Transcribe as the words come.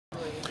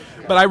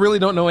But I really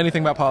don't know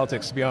anything about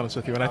politics, to be honest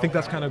with you, and I think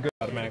that's kind of good.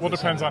 Well,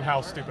 depends on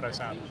how stupid I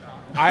sound.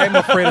 I am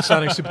afraid of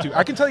sounding stupid too.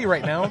 I can tell you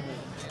right now,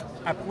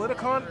 at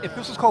Politicon, if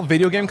this was called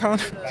Video Game Con,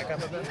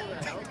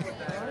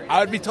 I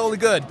would be totally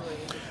good.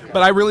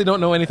 But I really don't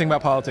know anything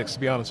about politics, to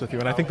be honest with you,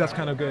 and I think that's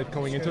kind of good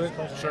going into it.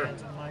 Sure.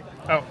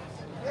 Oh.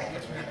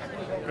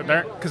 Good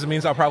there? Because it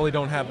means I probably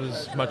don't have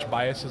as much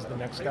bias as the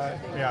next guy.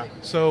 Yeah.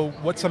 So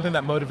what's something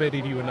that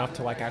motivated you enough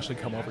to like actually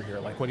come over here?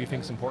 Like, what do you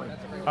think is important?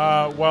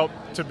 Well,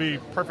 to be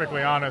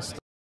perfectly honest,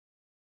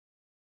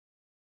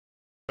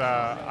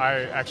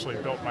 I actually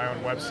built my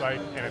own website,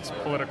 and it's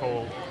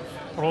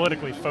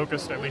politically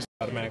focused, at least.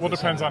 Well,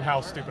 depends on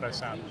how stupid I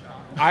sound.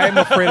 I am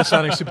afraid of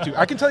sounding stupid too.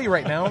 I can tell you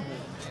right now.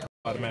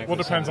 Well,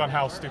 depends on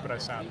how stupid I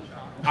sound.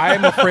 I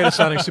am afraid of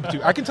sounding stupid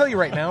too. I can tell you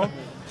right now,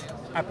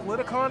 at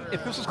Politicon,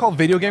 if this was called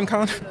Video Game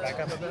Con,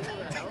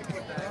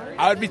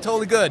 I would be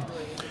totally good.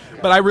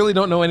 But I really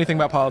don't know anything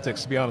about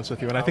politics, to be honest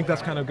with you, and I think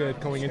that's kind of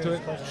good going into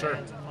it. Sure.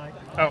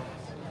 Oh.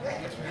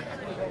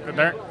 Good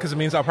there? Because it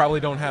means I probably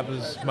don't have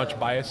as much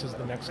bias as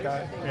the next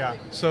guy. Yeah.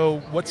 So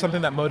what's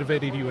something that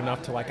motivated you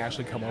enough to like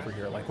actually come over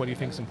here? Like, what do you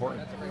think is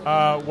important?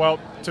 Well,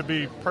 to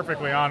be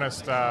perfectly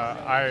honest,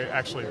 I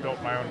actually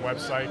built my own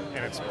website,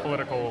 and it's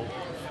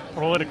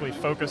politically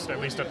focused, at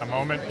least at the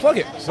moment. Plug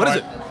it. So what is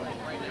it?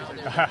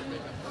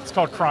 It's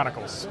called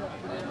Chronikles.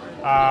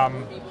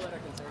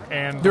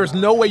 And there's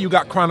no way you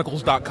got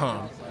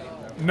Chronikles.com.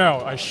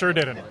 No, I sure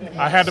didn't.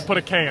 I had to put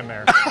a K in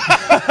there.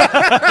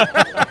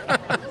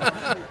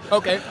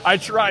 Okay. I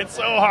tried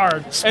so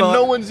hard, and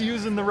no one's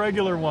using the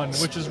regular one,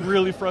 which is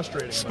really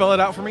frustrating. Spell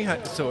it out for me.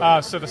 So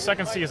the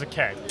second C is a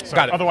K. So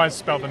got it. Otherwise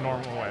spelled the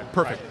normal way.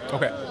 Perfect. Right?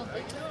 Okay.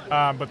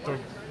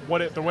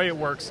 But the way it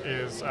works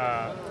is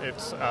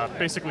it's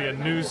basically a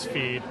news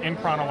feed in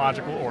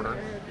chronological order,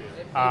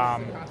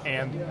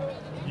 and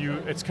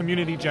it's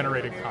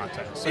community-generated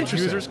content. So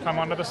users come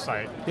onto the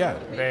site. Yeah.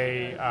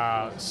 They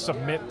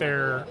submit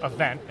their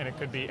event, and it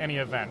could be any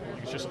event.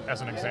 Just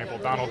as an example,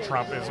 Donald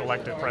Trump is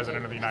elected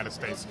president of the United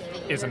States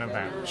is an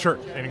event. Sure.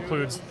 It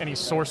includes any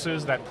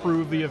sources that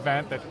prove the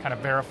event, that kind of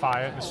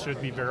verify it. This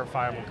should be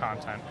verifiable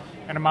content.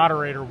 And a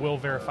moderator will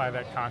verify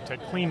that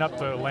content, clean up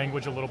the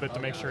language a little bit to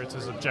make sure it's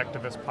as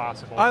objective as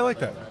possible. I like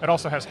that. It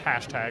also has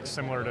hashtags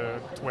similar to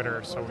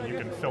Twitter, so you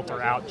can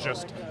filter out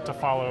just to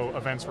follow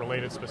events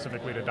related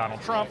specifically to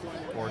Donald Trump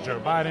or Joe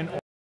Biden, or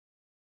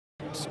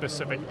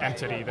specific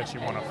entity that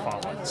you want to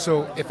follow.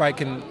 So if I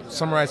can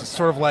summarize, it's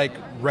sort of like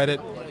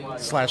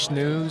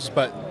Reddit/news,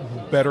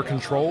 but better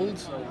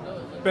controlled?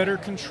 Better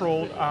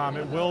controlled.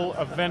 It will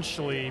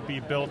eventually be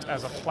built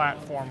as a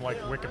platform like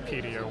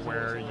Wikipedia,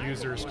 where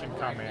users can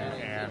come in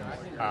and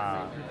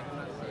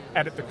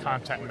edit the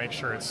content and make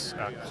sure it's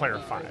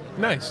clarified.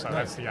 Nice. So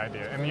that's the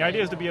idea. And the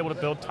idea is to be able to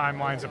build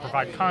timelines that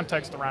provide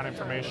context around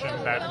information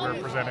that we're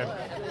presented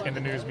in the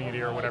news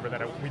media or whatever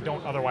that we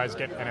don't otherwise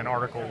get in an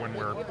article when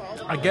we're...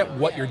 I get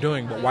what you're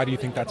doing, but why do you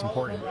think that's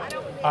important?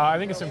 I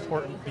think it's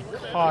important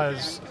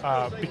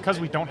because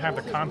we don't have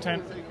the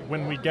content.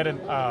 When we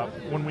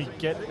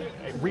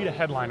read a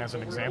headline as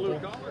an example,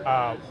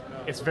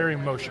 it's very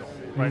emotional,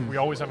 right? We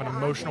always have an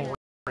emotional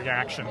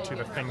reaction to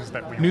the things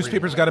that we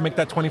Newspapers got to make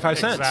that 25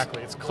 cents.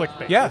 Exactly. It's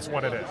clickbait. Yeah. That's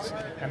what it is.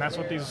 And that's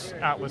what these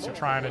outlets are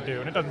trying to do.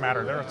 And it doesn't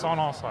matter. It's on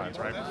all sides,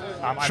 right?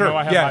 Sure. I know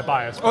I have my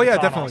bias. But oh, yeah,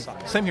 it's on definitely. all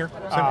sides. Same here.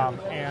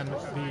 And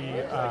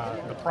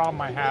the problem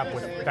I have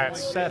with that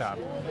setup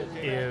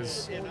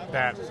is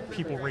that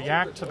people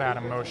react to that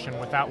emotion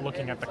without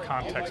looking at the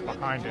context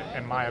behind it.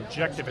 And my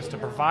objective is to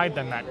provide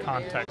them that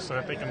context so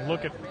that they can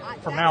look at,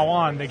 from now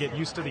on, they get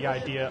used to the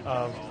idea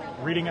of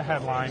reading a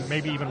headline,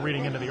 maybe even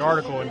reading into the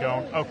article and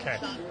going, okay,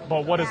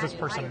 but what is this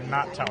person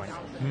not telling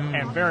me?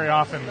 And very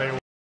often they will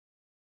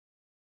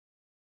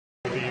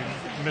be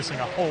missing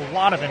a whole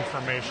lot of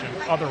information.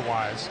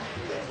 Otherwise,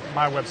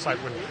 my website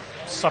would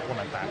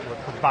supplement that, would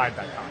provide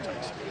that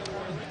context.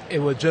 It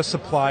would just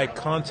supply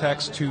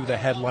context to the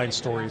headline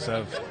stories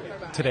of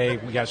today,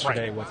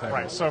 yesterday, right. whatever.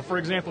 Right. So, for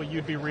example,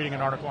 you'd be reading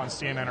an article on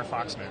CNN or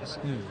Fox News.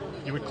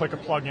 You would click a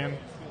plugin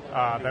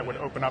that would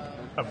open up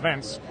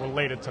events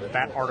related to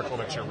that article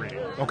that you're reading.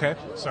 Okay.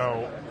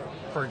 So,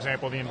 for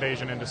example, the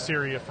invasion into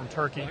Syria from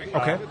Turkey.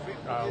 Okay.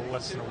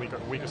 Less than a week or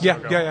so yeah,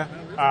 ago. Yeah.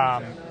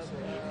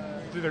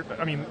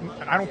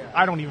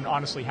 I don't even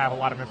honestly have a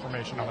lot of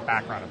information on the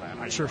background of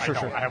that. Sure.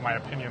 I have my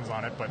opinions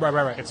on it, but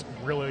right. It's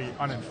really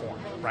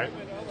uninformed, right?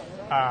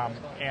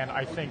 And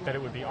I think that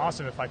it would be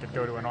awesome if I could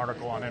go to an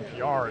article on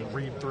NPR and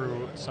read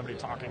through somebody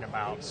talking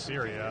about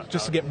Syria.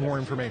 Just to get more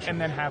information. And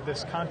then have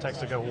this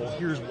context to go, well,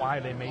 here's why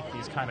they make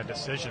these kind of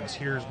decisions.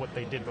 Here's what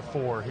they did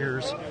before.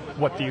 Here's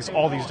what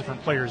all these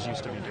different players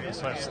used to be doing.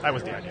 So that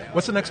was the idea.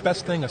 What's the next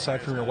best thing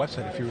aside from your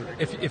website?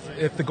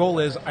 If the goal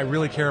is, I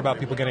really care about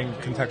people getting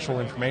contextual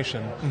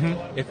information,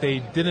 if they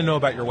didn't know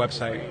about your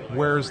website,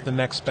 where's the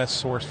next best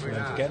source for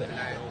them to get it?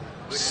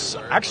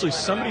 Actually,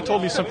 somebody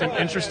told me something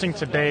interesting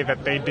today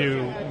that they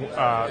do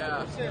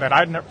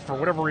that for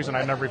whatever reason,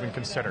 I never even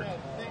considered.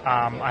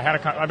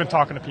 I've been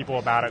talking to people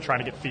about it, trying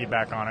to get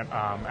feedback on it,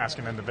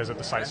 asking them to visit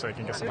the site so they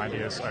can get some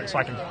ideas, so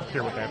I can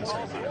hear what they have to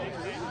say about it.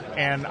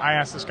 And I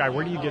asked this guy,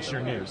 where do you get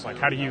your news? Like,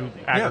 how do you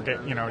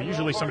aggregate? You know,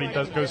 usually somebody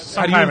goes to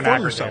some kind of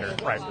an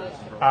aggregator,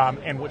 right?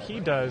 And what he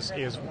does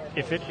is,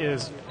 if it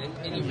is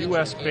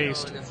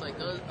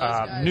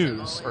U.S.-based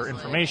news or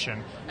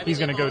information, he's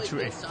going to go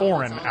to a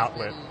foreign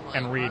outlet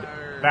and read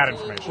that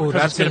information. Oh,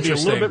 that's it's going to be a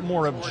little bit interesting.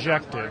 more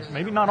objective.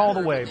 Maybe not all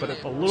the way, but a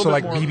little So bit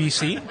like more.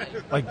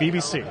 BBC? Like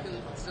BBC.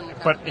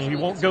 But he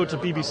won't go to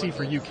BBC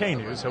for UK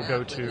news. He'll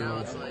go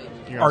to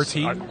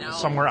RT?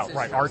 Somewhere else,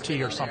 right? RT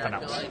or something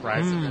else,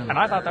 right? And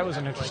I thought that was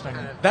an interesting.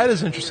 That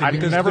is interesting I've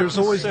because never there's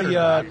always considered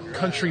the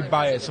country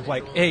bias of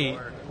like, hey,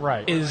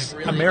 Right. is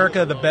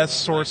America the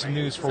best source of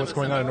news for what's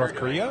going on in North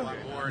Korea?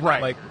 Right.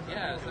 Like,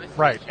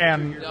 right.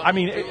 And I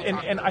mean,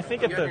 and I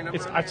think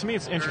to me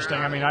it's interesting.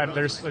 I mean,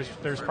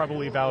 there's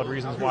probably valid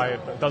reasons why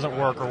it doesn't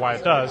work or why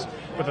it does.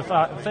 But the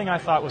thing I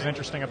thought was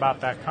interesting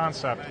about that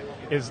concept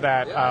is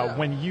that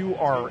when you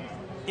are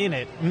in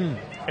it,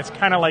 it's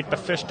kind of like the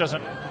fish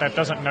doesn't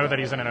know that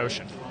he's in an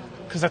ocean.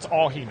 Because that's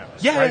all he knows.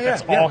 Yeah, right? yeah,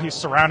 That's yeah. all he's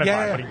surrounded Yeah,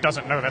 by, yeah. but he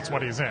doesn't know that's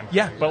what he's in.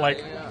 Yeah. But like,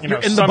 you You're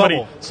know, in the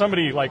bubble.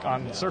 somebody like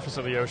on the surface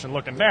of the ocean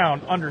looking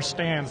down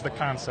understands the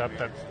concept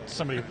that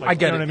somebody. Like, I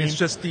get you know it. What I mean? It's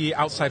just the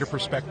outsider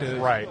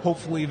perspective. Right.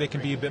 Hopefully, they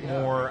can be a bit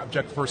more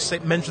objective or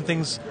mention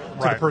things to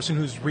Right. the person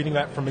who's reading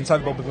that from inside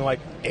the bubble, being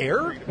like,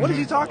 "Air? What is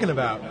he talking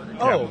about?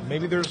 Oh,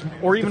 maybe there's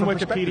or even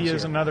different Wikipedia perspectives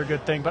is here." another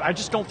good thing. But I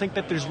just don't think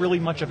that there's really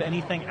much of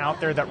anything out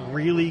there that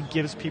really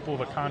gives people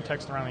the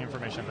context around the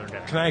information they're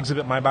getting. Can I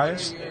exhibit my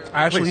bias?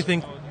 I actually Please.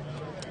 think,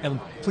 and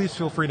please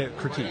feel free to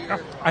critique.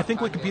 I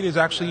think Wikipedia is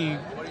actually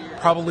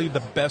probably the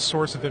best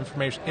source of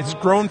information. It's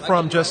grown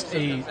from just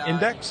a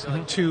index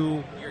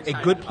to a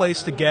good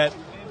place to get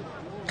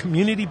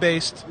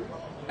community-based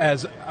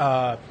as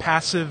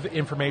passive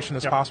information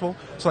as possible.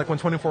 So like when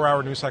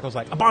 24-hour news cycle is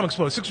like, a bomb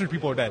exploded, 600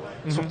 people are dead.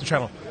 Flip the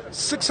channel.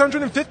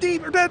 650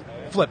 are dead?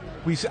 Flip.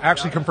 We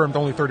actually confirmed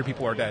only 30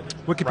 people are dead.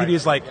 Wikipedia Right.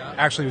 is like,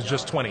 actually it was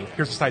just 20.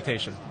 Here's a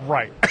citation.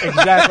 Right,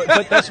 exactly.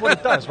 But that's what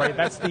it does, right?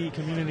 That's the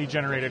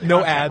community-generated No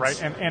content,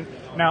 ads. right? And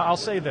now I'll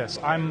say this: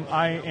 I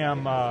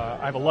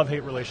have a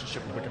love-hate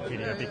relationship with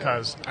Wikipedia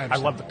because I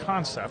love the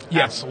concept,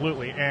 Yes.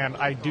 absolutely, and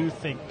I do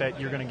think that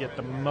you're going to get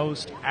the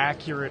most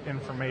accurate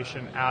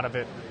information out of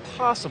it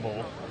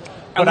possible.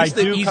 But I least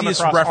the do come easiest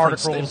across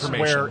reference to articles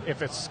information. where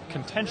if it's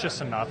contentious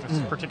enough,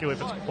 particularly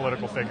if it's a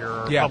political figure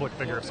or a Yeah. public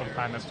figure of some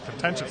kind that's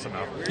contentious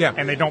enough, Yeah.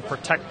 and they don't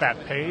protect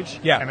that page,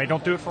 Yeah. and they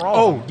don't do it for all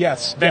Oh, of them,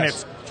 yes, then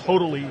yes. it's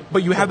totally...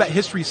 But you have that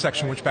history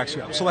section which backs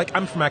you up. So, like,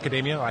 I'm from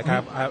academia. Like,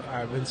 I'm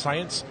in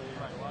science.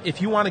 If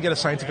you want to get a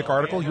scientific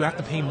article, you have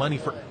to pay money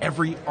for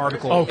every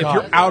article. Oh, if God.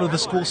 you're out of the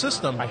school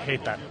system, I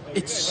hate that.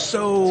 it's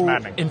so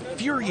maddening.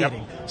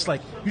 infuriating. Yep. It's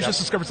like you just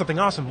discovered something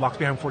awesome, locked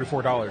behind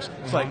 $44.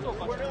 It's like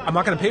I'm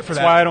not going to pay for That's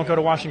that. why I don't go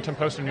to Washington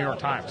Post and New York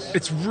Times.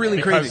 It's really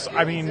because, crazy.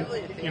 I mean,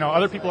 you know,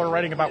 other people are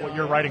writing about what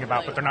you're writing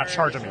about, but they're not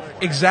charging me for it.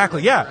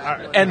 Exactly,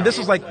 yeah. you And know. this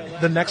is like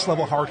the next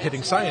level hard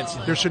hitting science.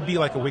 There should be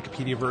like a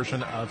Wikipedia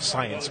version of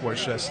science where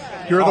it's just,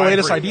 here are the I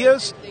latest agree.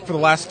 ideas for the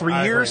last 3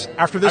 I years. agree.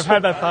 After this, I've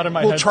had that thought in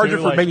my we'll head charge too, it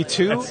for like, maybe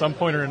 2. At some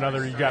point or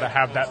another, you got to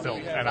have that built,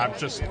 and I'm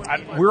just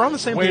We're on the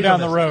same way page down on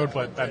the this. road,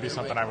 but that'd be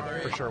something I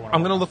would for sure want.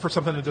 I'm going to look for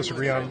something to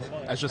disagree on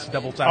as just a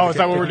devil's advocate. Oh, is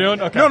that what we're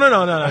doing? Okay. No.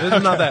 This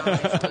is not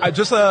that.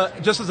 Just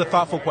as a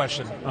thoughtful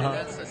question.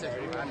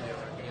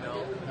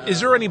 Is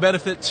there any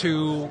benefit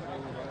to,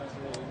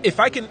 if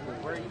I can?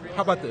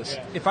 How about this?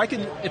 If I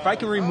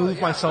can remove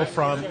myself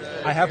from,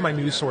 I have my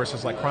news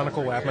sources like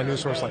Chronicle, I have my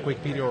news source like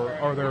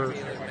Wikipedia, or they're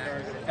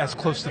as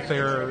close to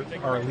fair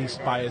or at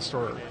least biased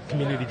or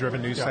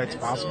community-driven news sites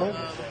possible.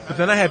 But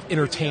then I have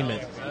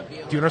entertainment. Do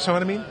you understand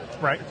what I mean?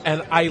 Right.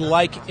 And I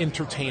like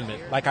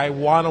entertainment. Like I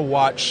want to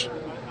watch.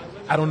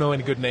 I don't know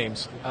any good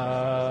names.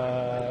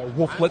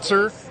 Wolf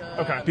Blitzer.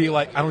 Okay. Be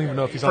like, I don't even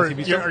know if he's on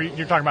TV.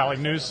 You're talking about like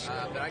news.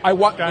 I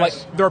watch guys?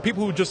 like there are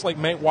people who just like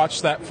may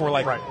watch that for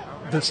like Right.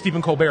 the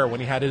Stephen Colbert when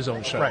he had his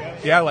own show. Right.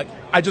 Yeah, like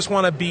I just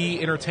want to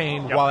be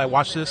entertained Yep. while I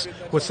watch this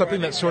with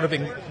something that's sort of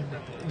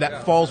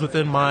that falls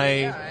within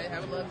my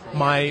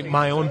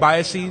own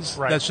biases.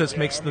 Right. That just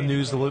makes the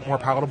news a little more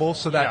palatable,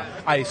 so that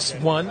I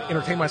one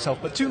entertain myself,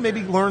 but two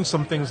maybe learn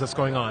some things that's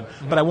going on.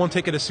 But I won't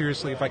take it as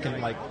seriously if I can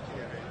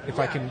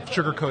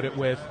sugarcoat it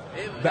with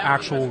the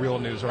actual real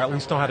news, or at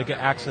least know how to get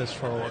access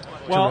to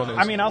real news.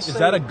 I mean, is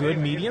that a good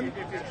medium?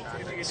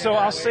 So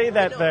I'll say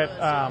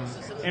that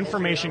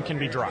information can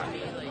be dry.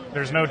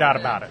 There's no doubt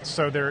about it.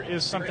 So there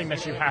is something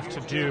that you have to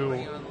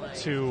do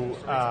to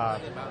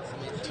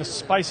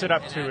spice it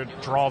up to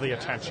draw the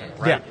attention,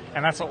 right? Yeah.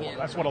 And that's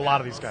what a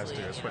lot of these guys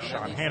do. It's what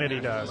Sean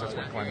Hannity does. That's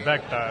what Glenn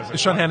Beck does. Is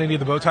Sean Hannity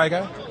the bow tie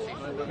guy?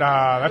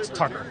 That's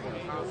Tucker.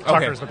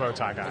 Tucker's the bow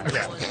tie guy.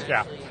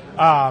 Yeah.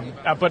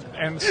 But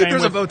same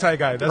There's with, a bow tie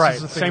guy. That's right.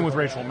 just the thing. Same with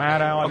Rachel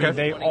Maddow. I mean,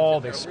 Okay.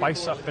 they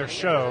spice up their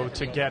show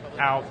to get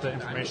out the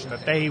information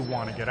that they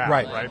want to get out.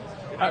 Right.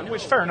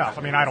 Which, fair enough.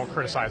 I mean, I don't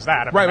criticize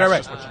that. I mean, Right.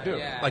 that's just what you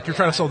do. Like you're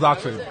trying to sell dog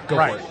food. Go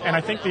Right. for it. And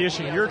I think the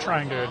issue you're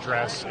trying to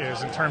address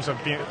is, in terms of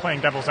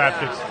playing devil's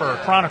advocate for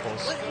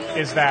Chronikles,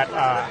 is that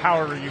how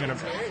are you going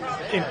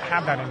to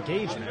have that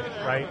engagement,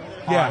 right?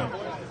 Yeah. On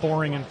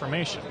boring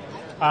information.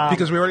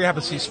 Because we already have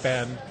a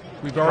C-SPAN.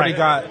 We've already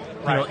got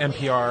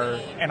NPR.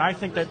 And I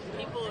think that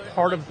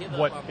part of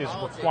what is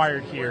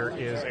required here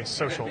is a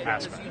social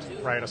aspect,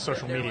 right? A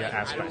social media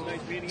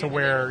aspect, to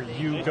where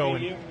you go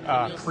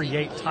and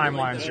create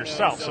timelines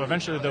yourself. So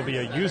eventually there'll be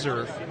a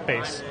user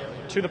base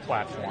to the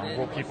platform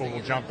where people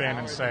will jump in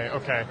and say,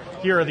 okay,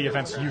 here are the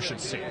events you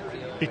should see,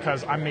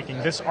 because I'm making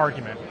this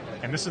argument,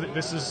 and these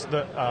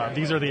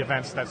are the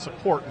events that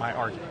support my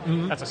argument.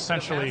 Mm-hmm. That's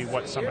essentially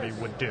what somebody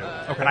would do.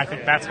 Okay. And I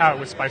think that's how it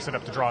would spice it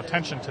up to draw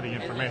attention to the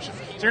information.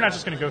 So you're not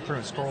just going to go through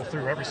and scroll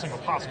through every single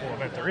possible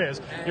event there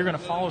is. You're going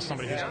to follow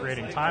somebody who's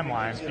creating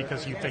timelines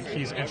because you think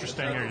he's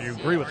interesting or you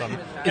agree with them.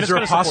 Is there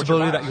a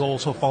possibility that you'll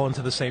also fall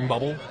into the same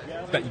bubble?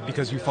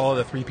 Because you follow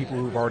the three people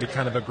who've already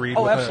kind of agreed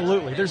with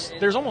absolutely.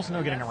 There's almost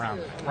no getting around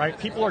it, right?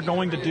 People are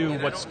going to do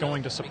what's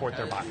going to support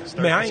their bias.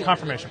 It's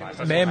confirmation bias.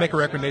 May I make a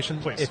recommendation?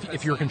 Please.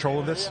 If you're in control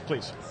of this?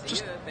 Please.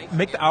 Just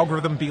make the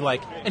algorithm be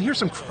like, and here's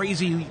some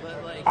crazy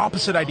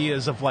opposite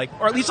ideas of like,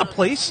 or at least a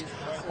place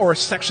or a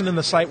section in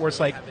the site where it's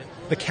like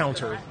the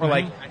counter, or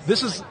like,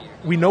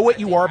 we know what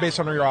you are based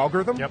on your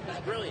algorithm. Yep.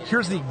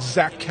 Here's the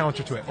exact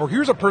counter to it. Or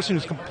here's a person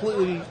who's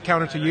completely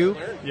counter to you.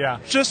 Yeah.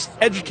 Just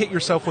educate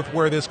yourself with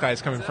where this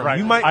guy's coming from. Right.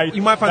 You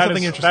might find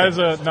something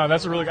interesting.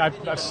 That's a really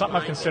that's something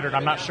I've considered.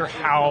 I'm not sure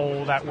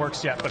how that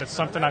works yet, but it's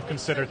something I've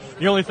considered.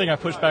 The only thing I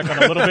push back on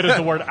a little bit is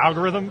the word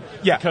algorithm.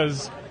 Yeah.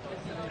 Because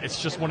it's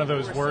just one of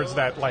those words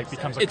that like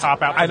becomes a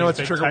cop out. I know it's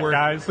a trigger word,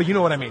 guys, but you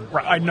know what I mean.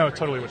 Right, I know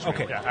totally what you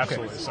mean. Okay. Yeah,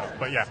 absolutely. So,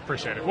 but yeah,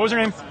 appreciate it. What was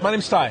your name? My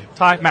name's Ty.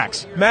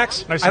 Max.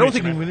 Max. Nice to I don't meet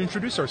think you, we man. would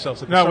introduce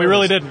ourselves. No, we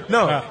really didn't.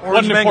 No. Wasn't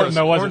Orange mangoes. important,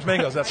 though, was it? Orange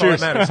mangoes. That's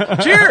Cheers. all that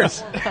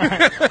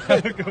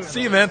matters. Cheers.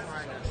 See you, man.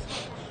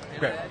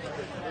 Great.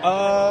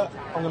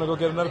 I'm gonna go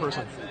get another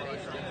person.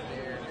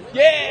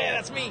 Yeah,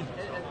 that's me.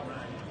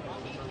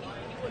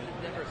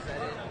 Never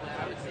said it.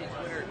 I would say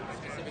Twitter,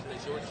 specifically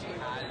short sheet.